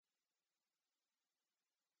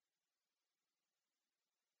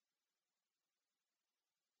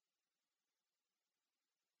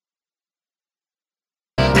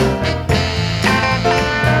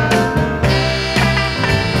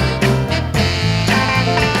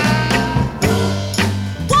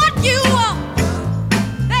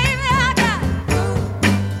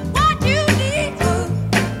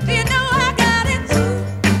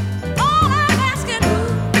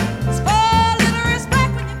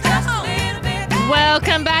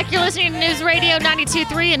Welcome back. You're listening to News Radio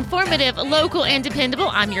 92.3, informative, local, and dependable.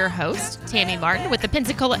 I'm your host, Tammy Martin, with the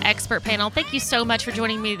Pensacola Expert Panel. Thank you so much for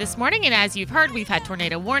joining me this morning. And as you've heard, we've had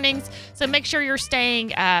tornado warnings, so make sure you're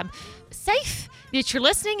staying safe, that you're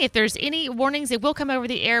listening. If there's any warnings, it will come over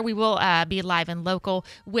the air. We will be live and local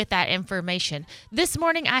with that information. This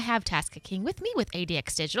morning, I have Taska King with me with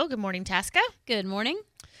ADX Digital. Good morning, Taska. Good morning.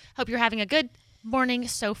 Hope you're having a good morning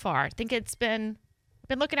so far. I think it's been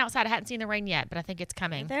looking outside. I hadn't seen the rain yet, but I think it's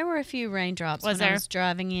coming. There were a few raindrops I was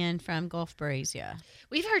driving in from Gulf Breeze, yeah.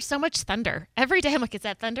 We've heard so much thunder. Every day I'm like, is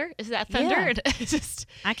that thunder? Is that thunder? Yeah. It's just,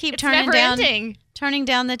 I keep it's turning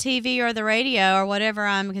down the TV or the radio or whatever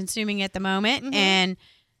I'm consuming at the moment and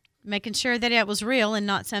making sure that it was real and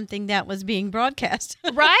not something that was being broadcast.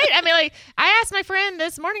 Right? I mean, like, I asked my friend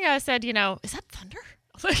this morning, I said, is that thunder?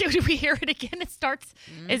 Do we hear it again? It starts.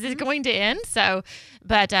 Is it going to end? So,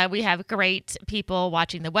 but we have great people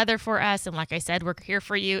watching the weather for us. And like I said, we're here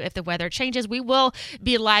for you. If the weather changes, we will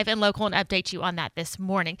be live and local and update you on that this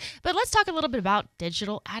morning. But let's talk a little bit about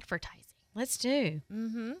digital advertising. Let's do.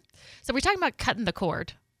 So we're talking about cutting the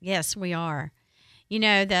cord. Yes, we are.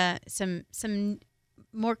 Some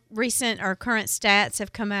more recent or current stats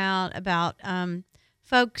have come out about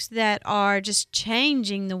folks that are just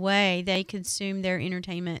changing the way they consume their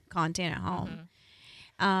entertainment content at home.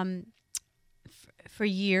 For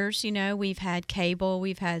years, we've had cable,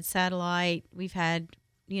 we've had satellite, we've had,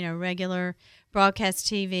 regular broadcast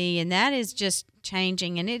TV, and that is just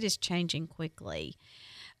changing, and it is changing quickly.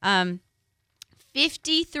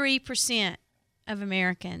 53% of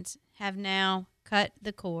Americans have now cut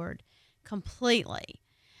the cord completely,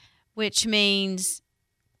 which means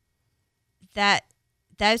that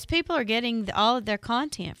those people are getting all of their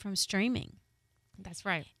content from streaming. That's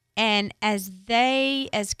right. And as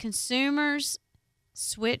consumers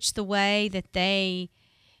switch the way that they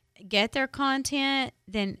get their content,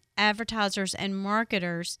 then advertisers and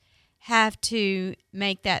marketers have to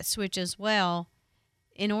make that switch as well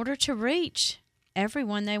in order to reach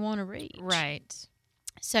everyone they want to reach. Right.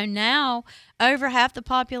 So now over half the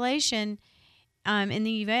population in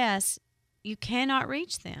the U.S., you cannot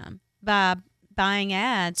reach them by buying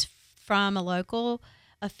ads from a local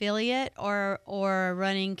affiliate or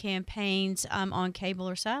running campaigns on cable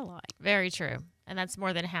or satellite. Very true. And that's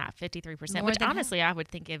more than half, 53%, which honestly I would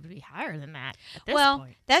think it would be higher than that at this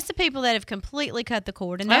point. That's the people that have completely cut the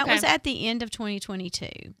cord, and that was at the end of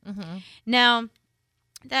 2022. Now,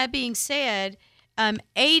 that being said,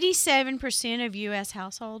 87% of U.S.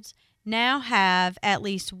 households now have at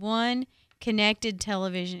least one connected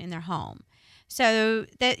television in their home. So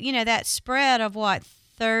that that spread of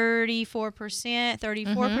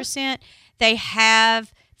 34%,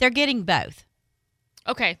 they're getting both.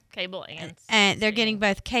 Okay, cable and they're getting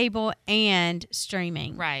both cable and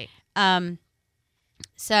streaming. Right.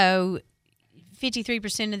 So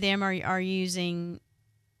 53% of them are using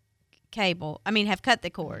cable. I mean, have cut the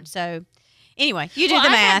cord. So anyway, you do the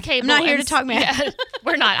math. I'm not here to talk math.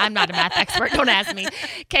 Yeah, I'm not a math expert. Don't ask me.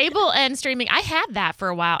 Cable and streaming. I had that for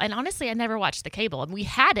a while. And honestly, I never watched the cable. And we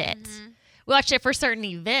had it. We watched it for certain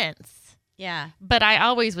events. Yeah. But I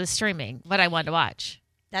always was streaming what I wanted to watch.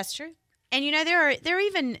 That's true. And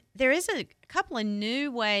there is a couple of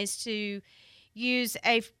new ways to use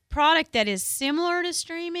a product that is similar to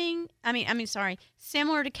streaming.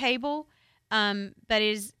 Similar to cable, but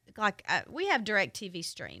is like we have DirecTV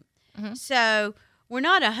Stream. So we're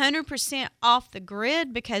not 100% off the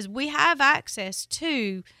grid because we have access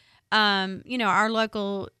to, our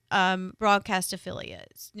local broadcast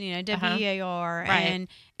affiliates, WEAR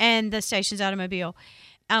and the station's automobile.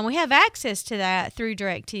 We have access to that through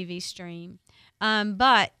DirecTV Stream.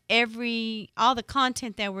 But all the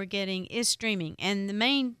content that we're getting is streaming. And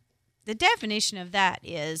the definition of that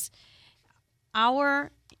is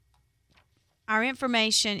our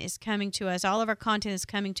information is coming to us, all of our content is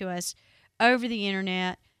coming to us over the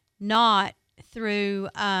internet, not through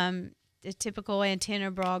the typical antenna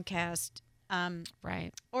broadcast,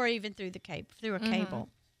 right, or even through a cable.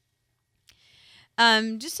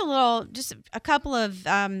 Just a couple of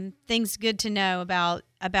things good to know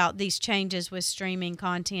about these changes with streaming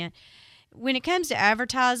content. When it comes to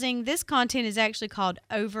advertising, this content is actually called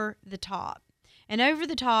over the top. And over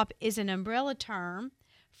the top is an umbrella term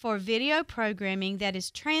for video programming that is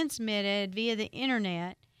transmitted via the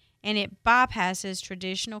internet, and it bypasses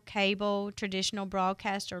traditional cable, traditional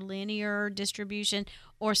broadcast, or linear distribution,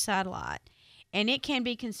 or satellite. And it can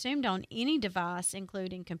be consumed on any device,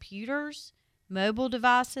 including computers, mobile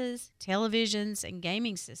devices, televisions, and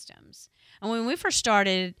gaming systems. And when we first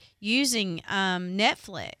started using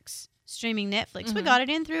streaming Netflix, we got it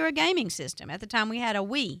in through a gaming system. At the time, we had a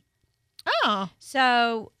Wii. Oh.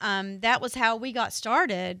 So that was how we got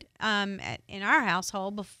started in our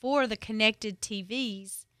household before the connected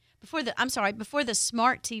TVs, before the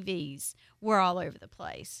smart TVs were all over the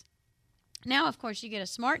place. Now, of course, you get a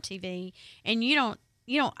smart TV and you don't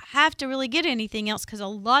have to really get anything else because a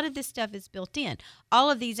lot of this stuff is built in.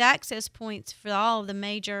 All of these access points for all of the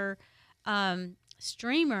major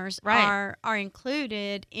streamers are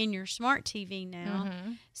included in your smart TV now.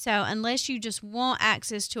 Mm-hmm. So unless you just want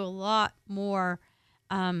access to a lot more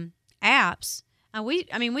apps,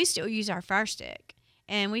 we still use our Fire Stick,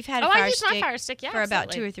 and we've had I use my Fire Stick for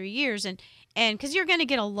about 2 or 3 years, and because you're going to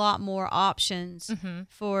get a lot more options mm-hmm.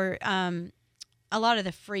 for a lot of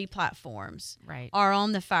the free platforms are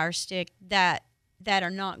on the Fire Stick that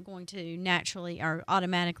are not going to naturally or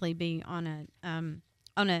automatically be on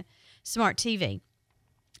a smart TV.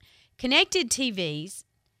 Connected TVs.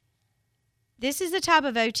 This is the type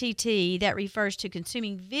of OTT that refers to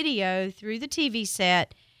consuming video through the TV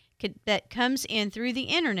set that comes in through the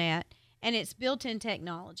internet, and it's built-in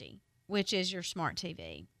technology, which is your smart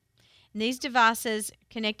TV. And these devices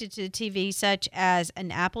connected to the TV, such as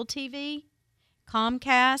an Apple TV,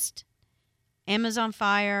 Comcast, Amazon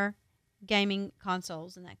Fire, gaming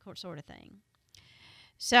consoles, and that sort of thing.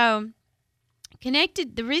 So,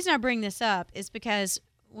 the reason I bring this up is because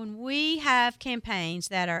when we have campaigns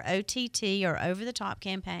that are OTT or over-the-top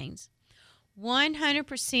campaigns,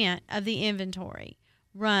 100% of the inventory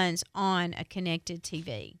runs on a connected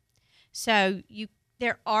TV. So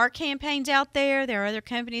there are campaigns out there, there are other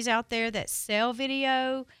companies out there that sell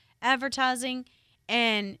video advertising,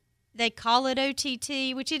 and they call it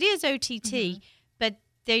OTT, which it is OTT, mm-hmm. but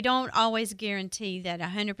they don't always guarantee that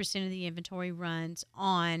 100% of the inventory runs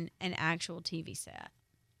on an actual TV set.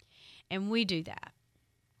 And we do that.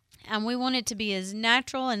 And we want it to be as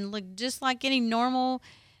natural and look just like any normal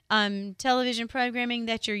television programming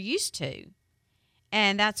that you're used to.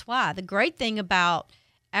 And that's why. The great thing about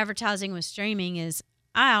advertising with streaming is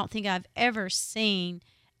I don't think I've ever seen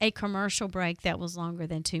a commercial break that was longer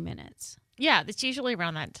than 2 minutes. Yeah, it's usually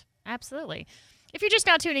around that. Absolutely. If you're just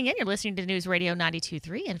now tuning in, you're listening to News Radio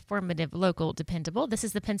 92.3, informative, local, dependable. This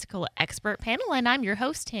is the Pensacola Expert Panel, and I'm your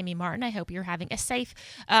host, Tammy Martin. I hope you're having a safe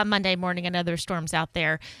Monday morning and other storms out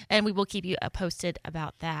there, and we will keep you posted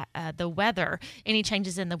about that, the weather, any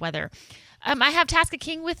changes in the weather. I have Taska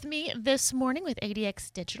King with me this morning with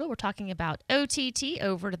ADX Digital. We're talking about OTT,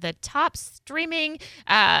 over to the top streaming.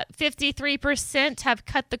 53% have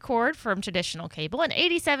cut the cord from traditional cable, and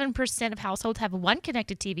 87% of households have one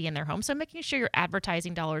connected TV in their home. So making sure your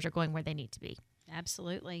advertising dollars are going where they need to be.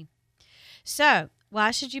 Absolutely. So why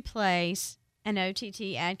should you place an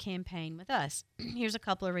OTT ad campaign with us? Here's a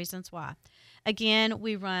couple of reasons why. Again,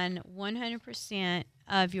 we run 100%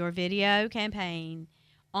 of your video campaign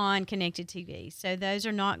on connected TV. So those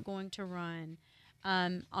are not going to run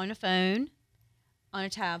on a phone, on a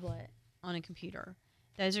tablet, on a computer.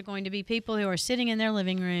 Those are going to be people who are sitting in their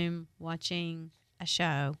living room watching a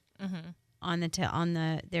show mm-hmm. on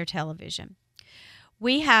their television.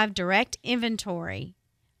 We have direct inventory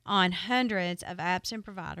on hundreds of apps and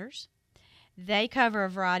providers. They cover a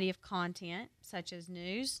variety of content such as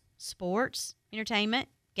news, sports, entertainment,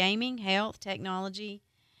 gaming, health, technology,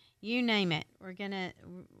 you name it.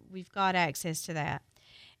 We've got access to that.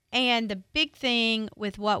 And the big thing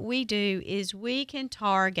with what we do is we can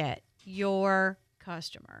target your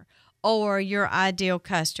customer or your ideal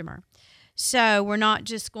customer. So we're not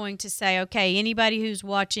just going to say, okay, anybody who's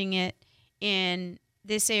watching it in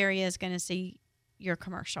this area is going to see your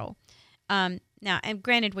commercial. Now, and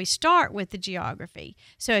granted, we start with the geography.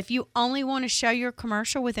 So if you only want to show your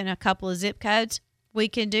commercial within a couple of zip codes, we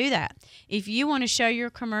can do that. If you want to show your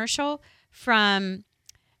commercial from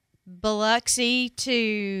Biloxi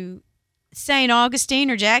to St. Augustine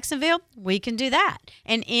or Jacksonville, we can do that,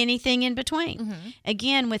 and anything in between. Mm-hmm.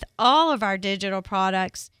 Again, with all of our digital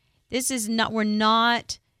products, we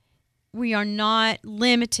are not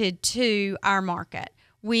limited to our market.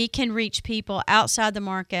 We can reach people outside the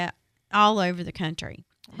market all over the country.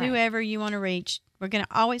 Right. Whoever you want to reach, we're going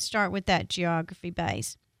to always start with that geography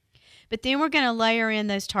base. But then we're going to layer in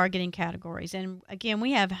those targeting categories. And again,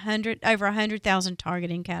 we have over 100,000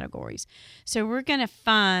 targeting categories. So we're going to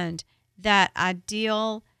find that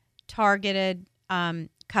ideal targeted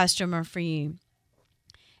customer for you.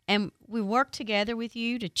 And we work together with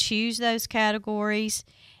you to choose those categories.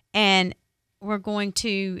 And we're going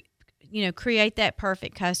to create that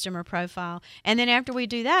perfect customer profile. And then after we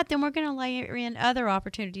do that, then we're going to layer in other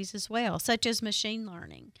opportunities as well, such as machine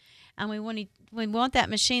learning. And we want that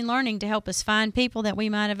machine learning to help us find people that we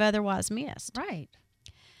might have otherwise missed.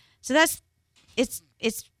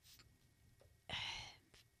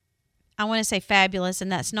 I want to say fabulous,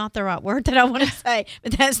 and that's not the right word that I want to say,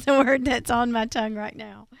 but that's the word that's on my tongue right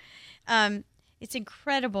now. It's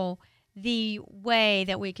incredible the way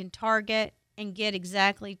that we can target and get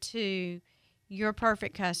exactly to your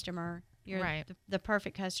perfect customer, the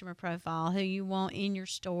perfect customer profile, who you want in your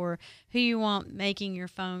store, who you want making your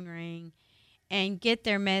phone ring, and get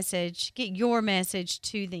your message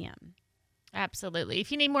to them. Absolutely.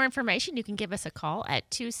 If you need more information, you can give us a call at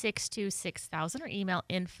 262-6000 or email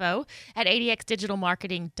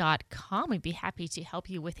info@adxdigitalmarketing.com. We'd be happy to help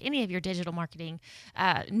you with any of your digital marketing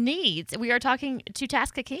needs. We are talking to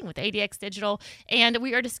Taska King with ADX Digital, and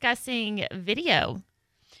we are discussing video.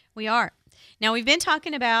 We are. Now, we've been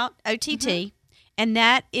talking about OTT, and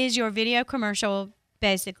that is your video commercial,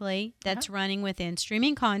 basically, that's running within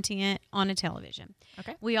streaming content on a television.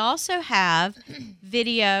 Okay. We also have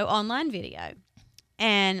online video,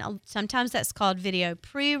 and sometimes that's called video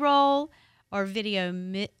pre-roll or video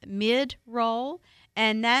mid-roll,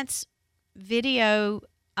 and that's video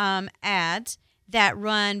ads that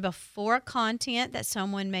run before content that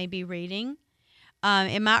someone may be reading.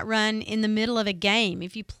 It might run in the middle of a game.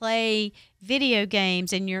 If you play video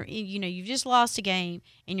games and you've just lost a game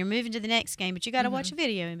and you're moving to the next game, but you got to watch a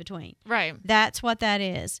video in between. Right. That's what that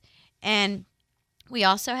is. And we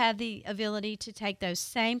also have the ability to take those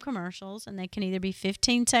same commercials, and they can either be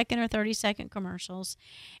 15-second or 30-second commercials,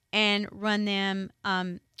 and run them.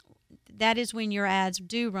 That is when your ads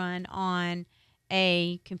do run on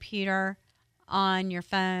a computer, on your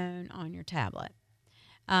phone, on your tablet.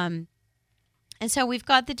 And so we've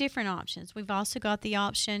got the different options. We've also got the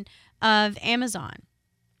option of Amazon.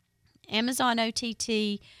 Amazon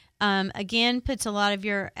OTT, again, puts a lot of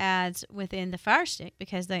your ads within the Fire Stick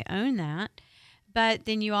because they own that. But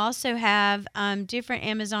then you also have different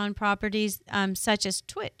Amazon properties such as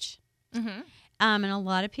Twitch. And a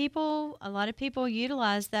lot of people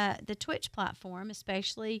utilize the Twitch platform,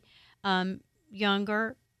 especially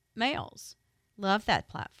younger males. Love that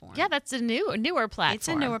platform. Yeah, that's a newer platform. It's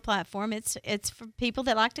a newer platform. It's for people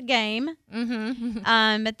that like to game.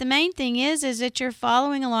 But the main thing is that you're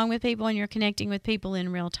following along with people and you're connecting with people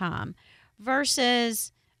in real time,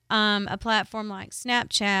 versus a platform like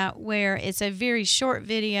Snapchat, where it's a very short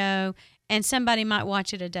video and somebody might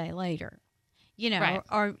watch it a day later. Right.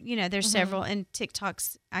 Or there's several, and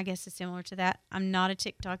TikTok's, I guess, is similar to that. I'm not a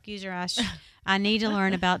TikTok user. I need to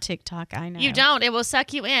learn about TikTok. I know. You don't. It will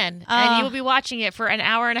suck you in, and you will be watching it for an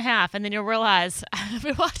hour and a half, and then you'll realize, I've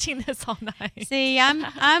been watching this all night. See, I'm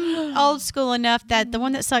old school enough that the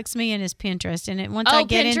one that sucks me in is Pinterest, and once I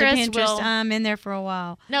get into Pinterest, I'm in there for a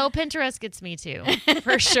while. No, Pinterest gets me too,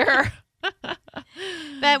 for sure.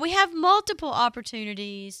 But we have multiple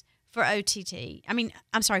opportunities for OTT.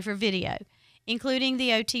 For video. Including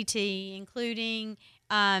the OTT, including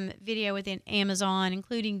video within Amazon,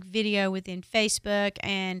 including video within Facebook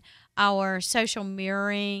and our social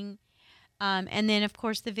mirroring, and then, of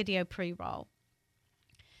course, the video pre-roll.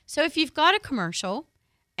 So if you've got a commercial,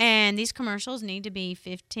 and these commercials need to be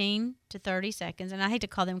 15 to 30 seconds, and I hate to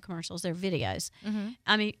call them commercials, they're videos.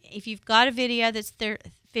 If you've got a video that's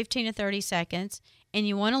 15 to 30 seconds, and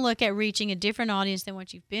you want to look at reaching a different audience than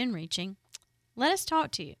what you've been reaching, let us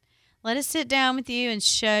talk to you. Let us sit down with you and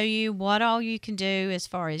show you what all you can do as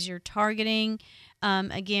far as your targeting.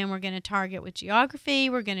 Again, we're going to target with geography.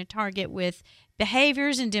 We're going to target with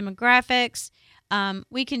behaviors and demographics.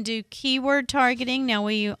 We can do keyword targeting. Now,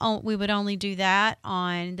 we would only do that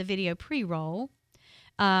on the video pre-roll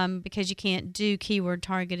because you can't do keyword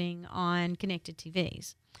targeting on connected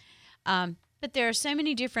TVs. But there are so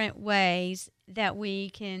many different ways that we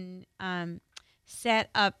can set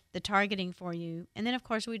up the targeting for you. And then, of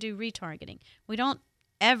course, we do retargeting. We don't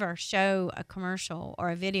ever show a commercial or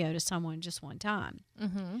a video to someone just one time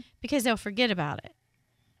because they'll forget about it.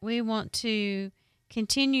 We want to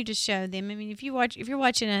continue to show them. If you're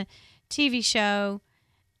watching a TV show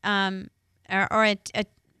or a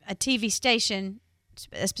TV station,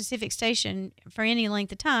 a specific station for any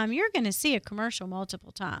length of time, you're going to see a commercial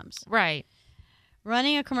multiple times. Right.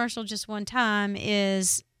 Running a commercial just one time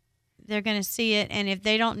is, they're going to see it, and if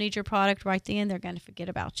they don't need your product right then, they're going to forget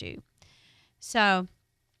about you. So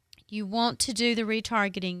you want to do the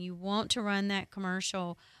retargeting. You want to run that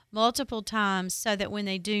commercial multiple times so that when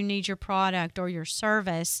they do need your product or your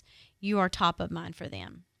service, you are top of mind for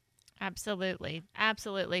them. Absolutely.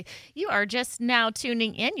 Absolutely. You are just now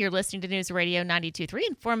tuning in. You're listening to News Radio 92.3,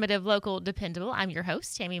 informative, local, dependable. I'm your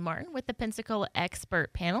host, Tammy Martin, with the Pensacola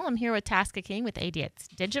Expert Panel. I'm here with Taska King with ADX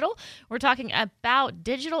Digital. We're talking about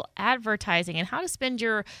digital advertising and how to spend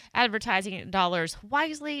your advertising dollars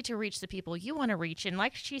wisely to reach the people you want to reach. And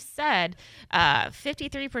like she said,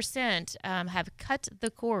 53% have cut the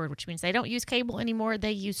cord, which means they don't use cable anymore.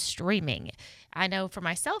 They use streaming. I know for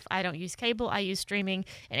myself, I don't use cable. I use streaming.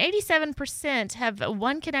 And 87% have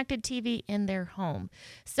one connected TV in their home.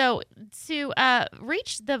 So to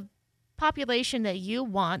reach the population that you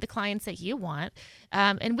want, the clients that you want,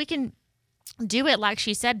 and we can do it, like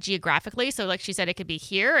she said, geographically. So like she said, it could be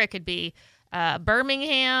here. It could be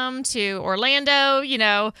Birmingham to Orlando,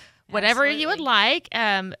 whatever Absolutely. you would like.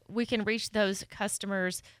 We can reach those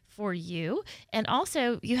customers for you. And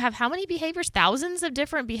also, you have how many behaviors? Thousands of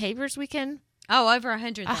different behaviors we can... Oh, over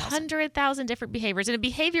 100,000. 100,000 different behaviors. And a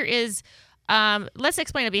behavior is, let's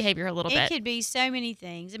explain a behavior a little bit. It could be so many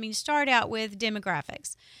things. I mean, start out with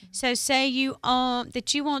demographics. So say you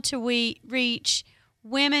that you want to reach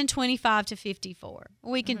women 25 to 54.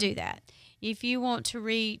 We can do that. If you want to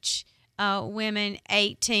reach women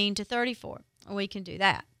 18 to 34, we can do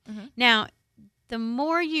that. Now, the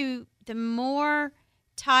more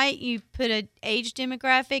tight you put an age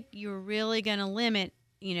demographic, you're really going to limit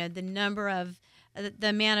the number of the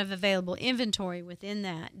amount of available inventory within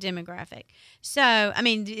that demographic. So, I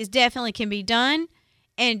mean, it definitely can be done.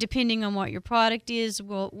 And depending on what your product is,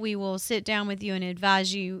 we will sit down with you and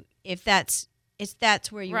advise you if that's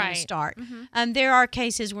where you want to start. There are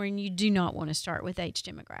cases where you do not want to start with age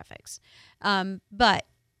demographics. But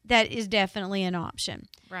that is definitely an option.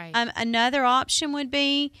 Right. Another option would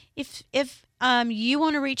be if you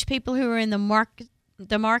want to reach people who are in the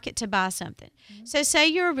market to buy something. So say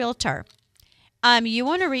you're a realtor. You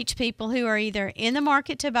want to reach people who are either in the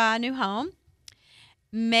market to buy a new home.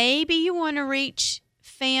 Maybe you want to reach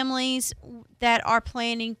families that are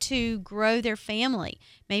planning to grow their family.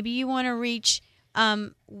 Maybe you want to reach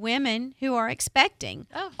women who are expecting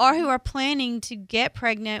or who are planning to get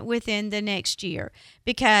pregnant within the next year,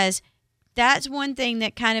 because that's one thing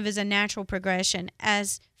that kind of is a natural progression.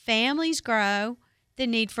 As families grow, the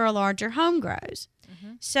need for a larger home grows.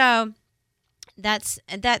 So that's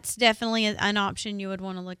definitely an option you would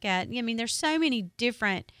want to look at. I mean, there's so many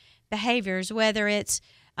different behaviors, whether it's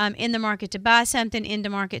in the market to buy something, in the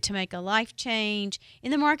market to make a life change, in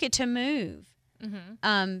the market to move.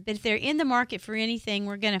 But if they're in the market for anything,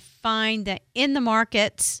 we're going to find that in the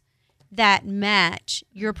markets that match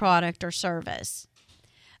your product or service.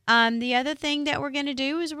 The other thing that we're going to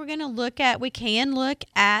do is we can look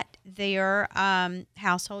at their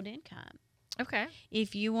household income. Okay.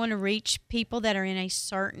 If you want to reach people that are in a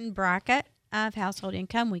certain bracket of household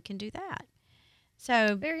income, we can do that.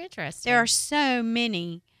 So very interesting. There are so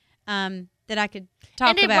many that I could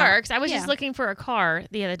talk about. And it works. I was just looking for a car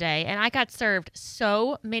the other day, and I got served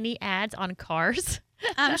so many ads on cars.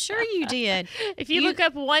 I'm sure you did. If you look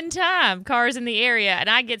up one time cars in the area, and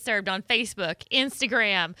I get served on Facebook,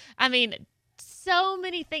 Instagram. I mean, so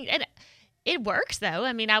many things. And it works, though.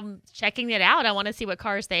 I mean, I'm checking it out. I want to see what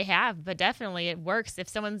cars they have, but definitely it works. If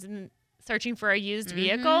someone's searching for a used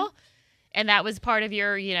vehicle, and that was part of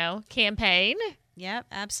your, campaign. Yep,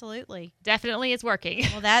 absolutely. Definitely it's working.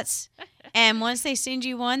 Well, and once they send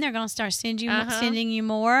you one, they're going to start sending you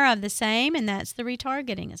more of the same, and that's the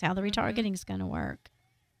retargeting. Is how the retargeting is going to work.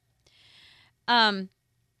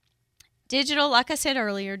 Digital, like I said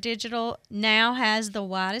earlier, digital now has the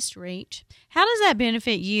widest reach. How does that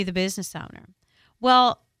benefit you, the business owner?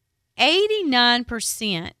 Well,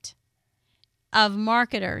 89% of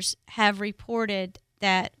marketers have reported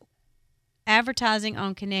that advertising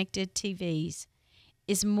on connected TVs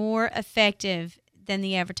is more effective than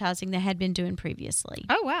the advertising they had been doing previously.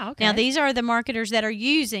 Oh, wow. Okay. Now, these are the marketers that are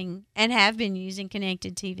using and have been using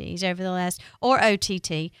connected TVs over the last, or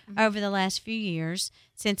OTT, over the last few years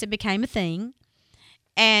since it became a thing.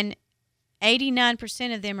 And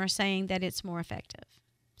 89% of them are saying that it's more effective.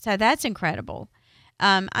 So that's incredible.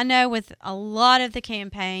 I know with a lot of the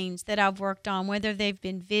campaigns that I've worked on, whether they've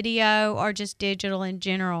been video or just digital in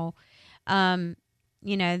general,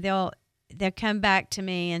 they'll come back to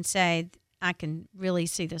me and say, I can really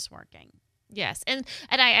see this working. Yes. And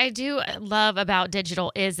I do love about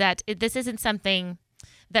digital is that this isn't something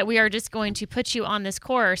that we are just going to put you on this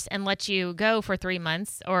course and let you go for 3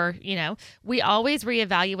 months or, we always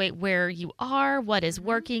reevaluate where you are, what is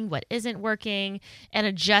working, what isn't working, and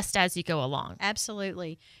adjust as you go along.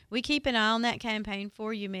 Absolutely. We keep an eye on that campaign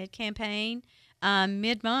for you mid-campaign,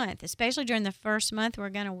 mid-month, especially during the first month. We're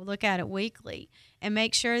going to look at it weekly and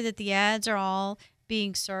make sure that the ads are all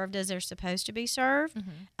being served as they're supposed to be served,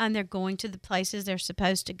 and they're going to the places they're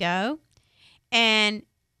supposed to go, and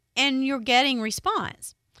you're getting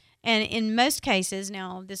response. And in most cases,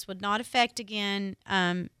 now this would not affect again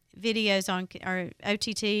videos on or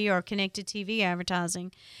OTT or connected TV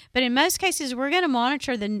advertising, but in most cases, we're going to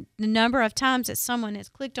monitor the number of times that someone has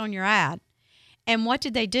clicked on your ad. And what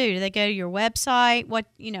did they do? Did they go to your website? What,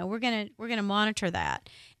 we're gonna monitor that.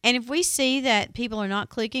 And if we see that people are not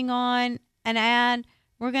clicking on an ad,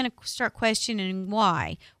 we're gonna start questioning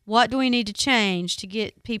why. What do we need to change to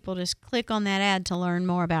get people to click on that ad to learn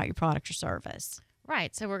more about your product or service?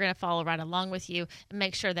 Right. So we're going to follow right along with you and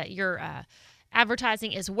make sure that your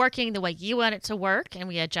advertising is working the way you want it to work, and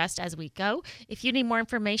we adjust as we go. If you need more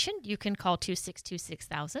information, you can call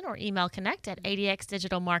 262-6000 or email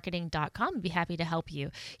connect@adxdigitalmarketing.com. I'd be happy to help you.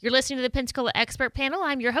 You're listening to the Pensacola Expert Panel.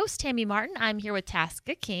 I'm your host, Tammy Martin. I'm here with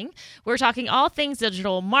Taska King. We're talking all things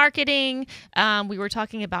digital marketing. We were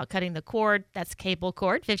talking about cutting the cord. That's cable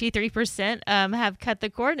cord. 53% have cut the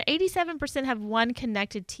cord, and 87% have one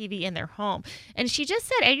connected TV in their home. And she just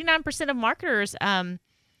said 89% of marketers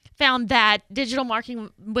found that digital marketing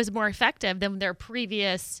was more effective than their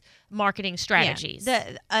previous marketing strategies.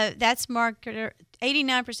 Yeah. That's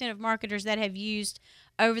 89% of marketers that have used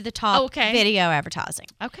over-the-top video advertising.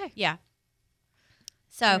 Okay. Yeah.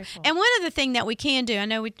 So, cool. And one other thing that we can do, I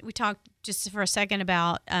know we talked just for a second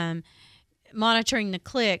about monitoring the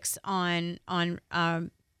clicks on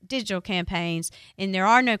digital campaigns, and there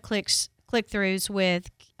are no click-throughs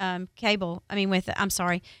with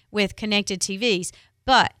with connected TVs,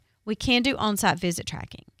 but we can do on-site visit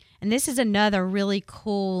tracking. And this is another really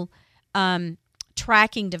cool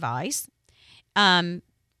tracking device. When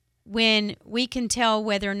we can tell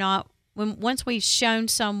whether or not, once we've shown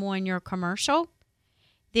someone your commercial,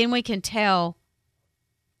 then we can tell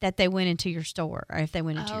that they went into your store or if they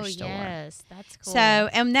went into your store. Oh, yes. That's cool. So,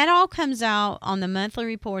 and that all comes out on the monthly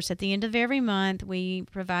reports. At the end of every month, we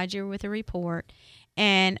provide you with a report.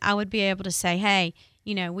 And I would be able to say, hey,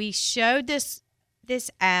 we showed this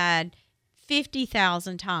ad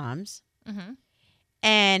 50,000 times,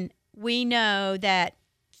 and we know that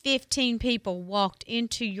 15 people walked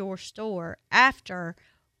into your store after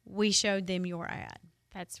we showed them your ad.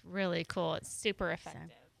 That's really cool. It's super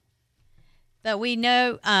effective. But we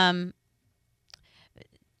know, I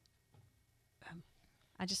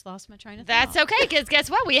just lost my train of thought. That's okay, because guess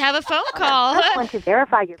what? We have a phone call. I just want to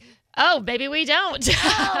verify your... Oh, maybe we don't.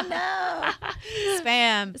 Oh, no.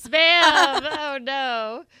 Spam. Oh,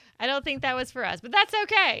 no. I don't think that was for us, but that's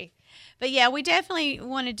okay. But, yeah, we definitely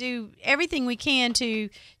want to do everything we can to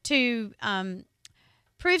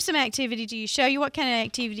prove some activity to you, show you what kind of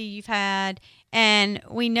activity you've had. And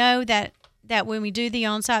we know that when we do the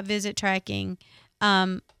on-site visit tracking,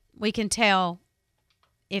 we can tell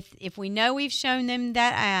if we know we've shown them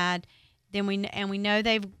that ad, then we know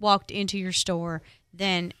they've walked into your store,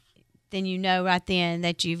 then you know right then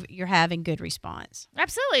that you're having good response.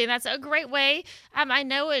 Absolutely. And that's a great way. I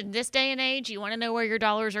know in this day and age, you want to know where your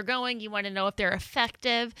dollars are going. You want to know if they're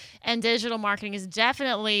effective. And digital marketing is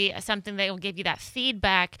definitely something that will give you that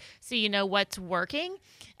feedback so you know what's working.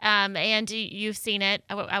 And you've seen it.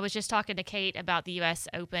 I was just talking to Kate about the U.S.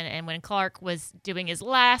 Open, and when Clark was doing his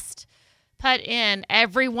last putt in,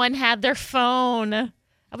 everyone had their phone.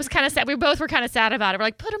 I was kind of sad. We both were kind of sad about it. We're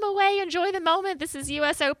like, put them away. Enjoy the moment. This is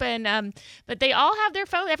U.S. Open. But they all have their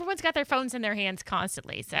phone. Everyone's got their phones in their hands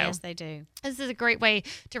constantly. So yes, they do. This is a great way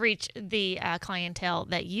to reach the clientele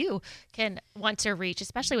that you can want to reach,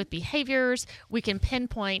 especially with behaviors. We can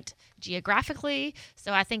pinpoint geographically.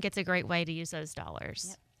 So I think it's a great way to use those dollars.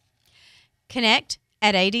 Yep. Connect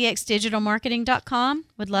at adxdigitalmarketing.com.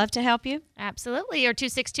 Would love to help you. Absolutely. Or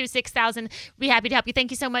 262-6000. We'd be happy to help you. Thank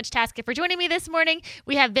you so much, Taska, for joining me this morning.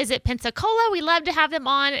 We have Visit Pensacola. We love to have them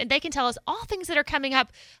on, and they can tell us all things that are coming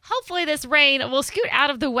up. Hopefully this rain will scoot out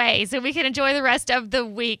of the way so we can enjoy the rest of the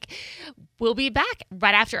week. We'll be back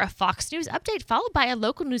right after a Fox News update, followed by a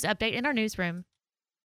local news update in our newsroom.